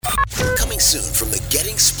soon from the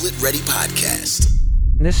Getting Split Ready podcast.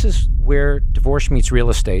 This is where divorce meets real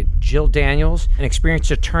estate. Jill Daniels, an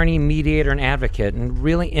experienced attorney, mediator, and advocate, and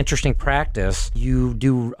really interesting practice. You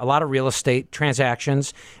do a lot of real estate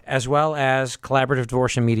transactions as well as collaborative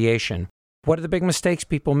divorce and mediation. What are the big mistakes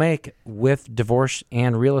people make with divorce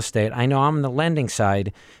and real estate? I know I'm on the lending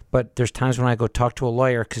side, but there's times when I go talk to a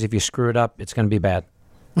lawyer because if you screw it up, it's going to be bad.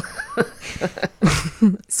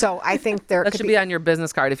 So I think that should be on your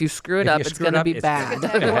business card. If you screw it up, it's going to be bad.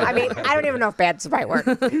 Well, I mean, I don't even know if bad's the right word.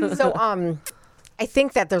 So I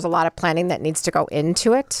think that there's a lot of planning that needs to go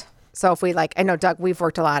into it. So if we I know, Doug, we've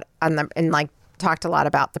worked a lot on them and talked a lot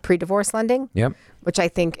about the pre-divorce lending, Yep. which I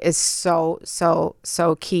think is so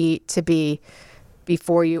key to be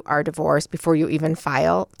before you are divorced, before you even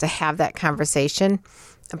file, to have that conversation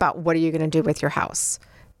about what are you going to do with your house.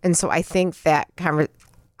 And so I think that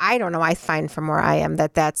I don't know, I find from where I am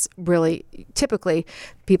that that's really typically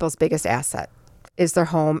people's biggest asset is their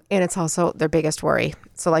home, and it's also their biggest worry.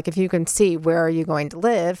 So if you can see where are you going to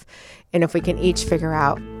live, and if we can each figure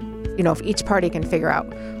out, if each party can figure out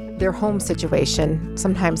their home situation,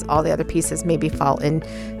 sometimes all the other pieces maybe fall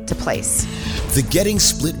into place. The Getting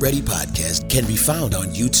Split Ready podcast can be found on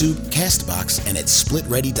YouTube, CastBox, and at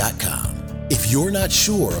splitready.com. If you're not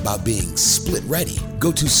sure about being split ready,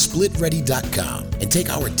 go to splitready.com and take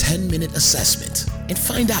our 10-minute assessment and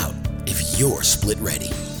find out if you're split ready.